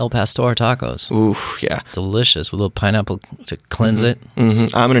on the El Pastor tacos. Ooh, yeah. Delicious with a little pineapple to cleanse it. I'm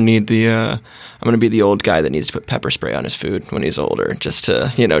going to need I'm going to be the old guy that needs to put pepper spray on his food when he's older just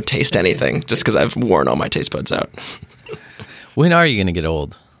to, taste anything just because I've worn all my taste buds out. When are you going to get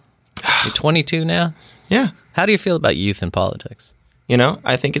old? You're 22 now? Yeah. How do you feel about youth in politics?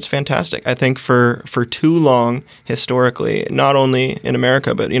 I think it's fantastic. I think for too long, historically, not only in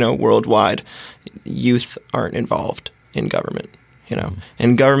America, but, worldwide, youth aren't involved in government,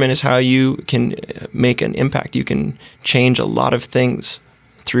 And government is how you can make an impact. You can change a lot of things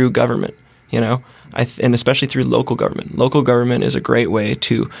through government, and especially through local government. Local government is a great way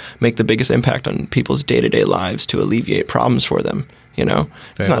to make the biggest impact on people's day-to-day lives, to alleviate problems for them.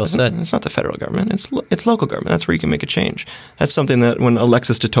 It's not the federal government. It's local government. That's where you can make a change. That's something that when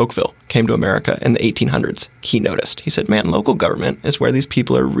Alexis de Tocqueville came to America in the 1800s, he noticed. He said, man, local government is where these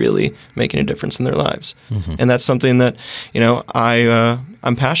people are really making a difference in their lives. And that's something that,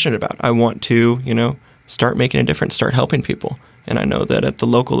 I'm passionate about. I want to, start making a difference, start helping people. And I know that at the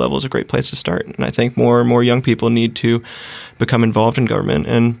local level is a great place to start. And I think more and more young people need to become involved in government.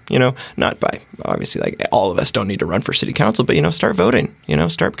 And, not by, obviously, like all of us don't need to run for city council, but, start voting,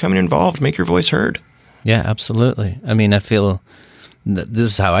 start becoming involved, make your voice heard. Yeah, absolutely. I mean, I feel that this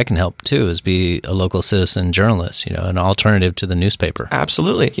is how I can help, too, is be a local citizen journalist, an alternative to the newspaper.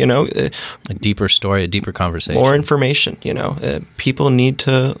 Absolutely. A deeper story, a deeper conversation. More information, people need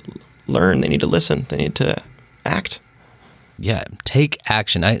to learn. They need to listen. They need to act. Yeah, take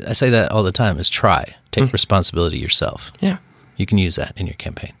action. I say that all the time, is try. Take responsibility yourself. Yeah. You can use that in your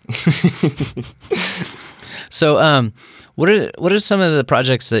campaign. So what are some of the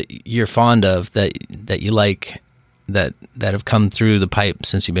projects that you're fond of that you like that have come through the pipe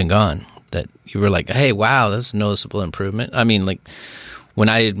since you've been gone? That you were like, hey, wow, that's a noticeable improvement? I mean, like when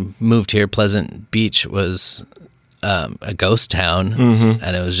I moved here, Pleasant Beach was a ghost town,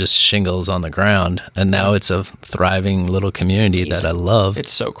 and it was just shingles on the ground, and now it's a thriving little community that I love.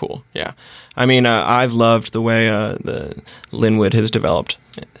 It's so cool. Yeah, I mean, I've loved the way the Linwood has developed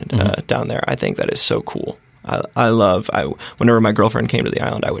down there. I think that is so cool. Whenever my girlfriend came to the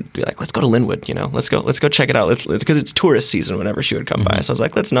island, I would be like, let's go to Linwood, let's go check it out. Because it's tourist season whenever she would come by. So I was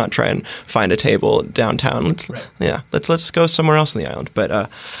like, let's not try and find a table downtown. Let's go somewhere else on the island. But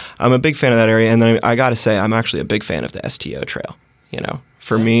I'm a big fan of that area. And then I got to say, I'm actually a big fan of the STO trail,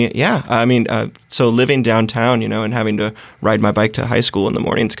 For me, yeah. I mean, so living downtown, and having to ride my bike to high school in the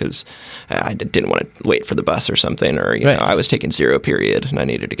mornings because I didn't want to wait for the bus or something, or, you know, I was taking zero period and I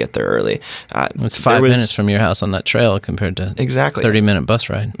needed to get there early. It's 5 minutes from your house on that trail compared to 30-minute bus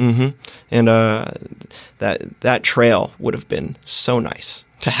ride. Mm-hmm. And that trail would have been so nice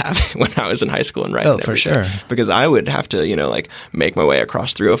to have when I was in high school and riding for sure. Because I would have to, make my way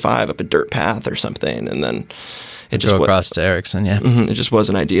across 305 up a dirt path or something, and then it just go across to Erickson, yeah. It just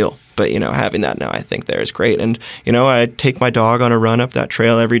wasn't ideal. But, having that now, I think there is great. And, I take my dog on a run up that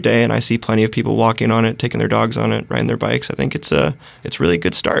trail every day, and I see plenty of people walking on it, taking their dogs on it, riding their bikes. I think it's really a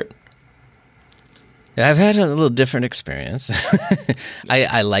good start. Yeah, I've had a little different experience.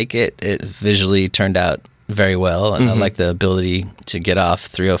 I like it. It visually turned out very well, and I like the ability to get off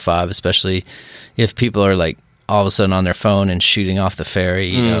 305, especially if people are like all of a sudden on their phone and shooting off the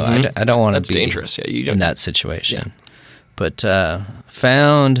ferry. I don't want to be dangerous. Yeah, in that situation. Yeah. But I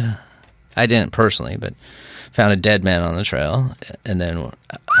didn't personally, but found a dead man on the trail, and then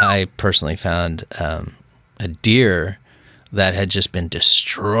I personally found a deer that had just been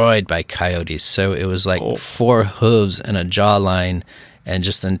destroyed by coyotes. So it was like 4 hooves and a jawline, and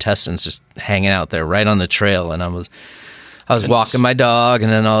just intestines just hanging out there right on the trail. And I was walking my dog,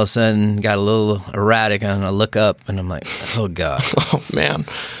 and then all of a sudden got a little erratic, and I look up, and I'm like, oh God. Oh, man.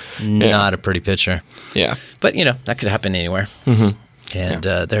 Not a pretty picture. Yeah. But, that could happen anywhere. And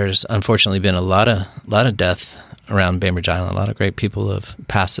there's unfortunately been a lot of death around Bainbridge Island. A lot of great people have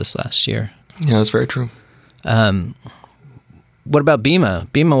passed this last year. Yeah, that's very true. What about BEMA?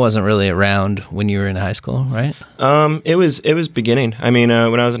 BEMA wasn't really around when you were in high school, right? It was beginning. I mean,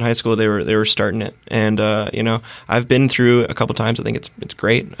 when I was in high school, they were starting it, and I've been through a couple times. I think it's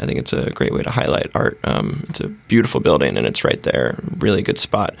great. I think it's a great way to highlight art. It's a beautiful building, and it's right there. Really good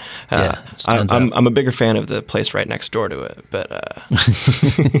spot. I'm a bigger fan of the place right next door to it, but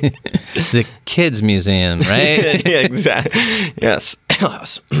the kids museum, right? Yeah, exactly. Yes.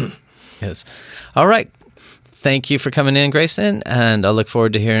 Yes. All right. Thank you for coming in, Grayson, and I look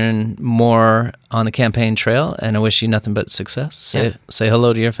forward to hearing more on the campaign trail, and I wish you nothing but success. Say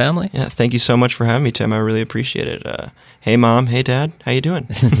hello to your family. Yeah, thank you so much for having me, Tim. I really appreciate it. Hey, Mom. Hey, Dad. How you doing?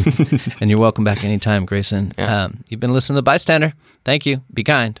 And you're welcome back anytime, Grayson. Yeah. You've been listening to The Bystander. Thank you. Be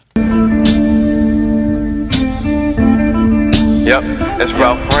kind. Yep, it's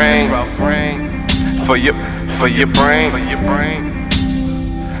Ralph Rain. For your brain.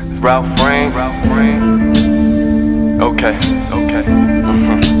 Ralph Rain. Okay.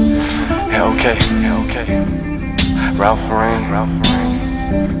 Yeah, okay. Ralph Rain.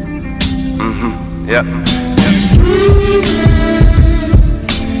 Yep.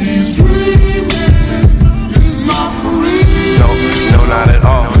 He's dreaming. It's not real. No, not at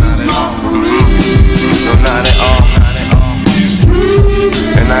all. It's not real. No, not at all. He's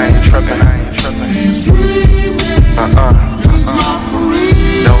dreaming. And I ain't tripping. He's dreaming. It's not real.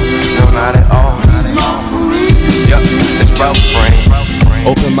 No, not at all. It's not real. Yep, it's Ralph Rain.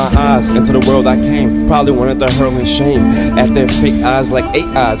 Open my eyes into the world I came. Probably wanted to hurl in shame at their fake eyes like 8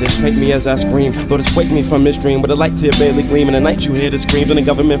 eyes. They spank me as I scream. Lord, it's wake me from this dream. But the lights here barely gleam. In the night you hear the screams. And the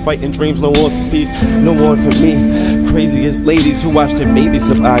government fighting dreams. No wars for peace, no war for me. Craziest ladies who watch their babies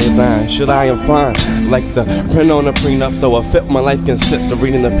of iodine. Should I am fine, like the print on a prenup. Though I felt my life consists of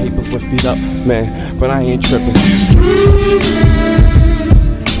reading the papers with feet up. Man, but I ain't tripping.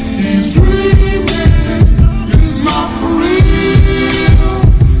 He's dreaming. It's not real.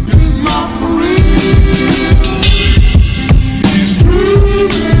 It's not real. He's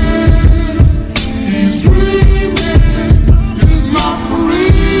dreaming. He's dreaming. It's not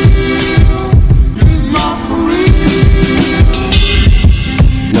real. It's not real.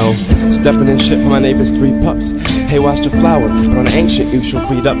 No, stepping in shit for my neighbor's 3 pups. Hey, watch the flowers, but on the ancient you shall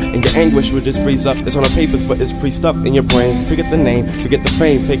read up. And your anguish will just freeze up. It's on the papers, but it's pre-stuffed in your brain. Forget the name, forget the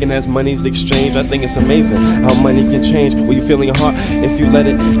fame, faking as money's the exchange. I think it's amazing how money can change what you feel in your heart. If you let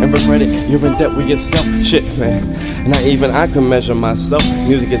it and regret it, you're in debt with yourself. Shit, man, not even I can measure myself.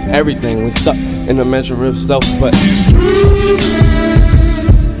 Music is everything, we stuck in the measure of self. But he's dreaming.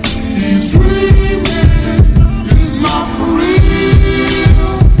 He's dreaming. It's not real.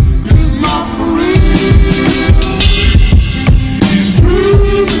 It's not real.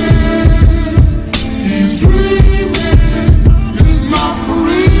 He's dreaming. It's not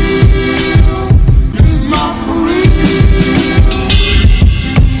real. It's not real.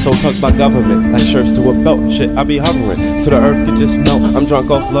 so tucked by government, like shirts to a belt. Shit, I be hovering so the earth could just melt. I'm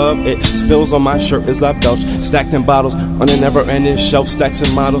drunk off love, it spills on my shirt as I belch. Stacked in bottles on a never-ending shelf, stacks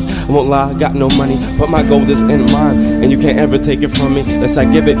and models. I won't lie, got no money, but my gold is in mine, and you can't ever take it from me unless I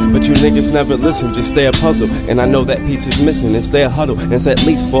give it. But you niggas never listen, just stay a puzzle, and I know that piece is missing. And stay a huddle, and it's at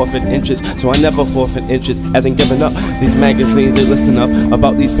least forfeit inches, so I never forfeit inches, as in giving up. These magazines, they list enough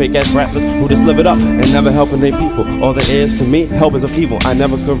about these fake-ass rappers who just live it up and never helping their people. All there is to me, helpers of evil, I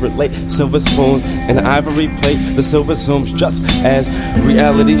never could relate. Silver spoons in an ivory plate, the silver zooms just as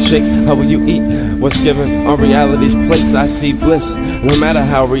reality shakes. How will you eat what's given on reality's plates? I see bliss, no matter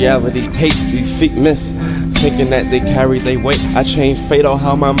how reality tastes. These feet miss, thinking that they carry their weight. I change fate on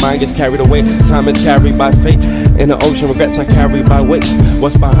how my mind gets carried away. Time is carried by fate, In the ocean, regrets I carry by weights.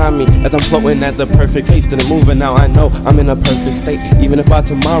 What's behind me as I'm floating at the perfect pace? Then moving now, I know I'm in a perfect state. Even if by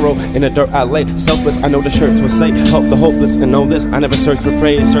tomorrow in the dirt I lay, selfless, I know the shirts will say, help the hopeless, and know this, I never search for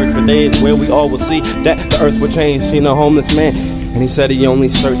praise, search for days where we all will see that the earth will change. Seen a homeless man, and he said he only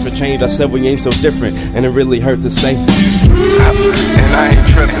searched for change. I said we ain't so different, and it really hurt to say. And I ain't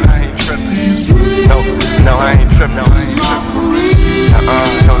tripping. No, I ain't tripping. No,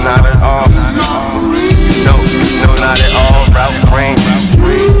 not at all. No, not at all. Ralph Green.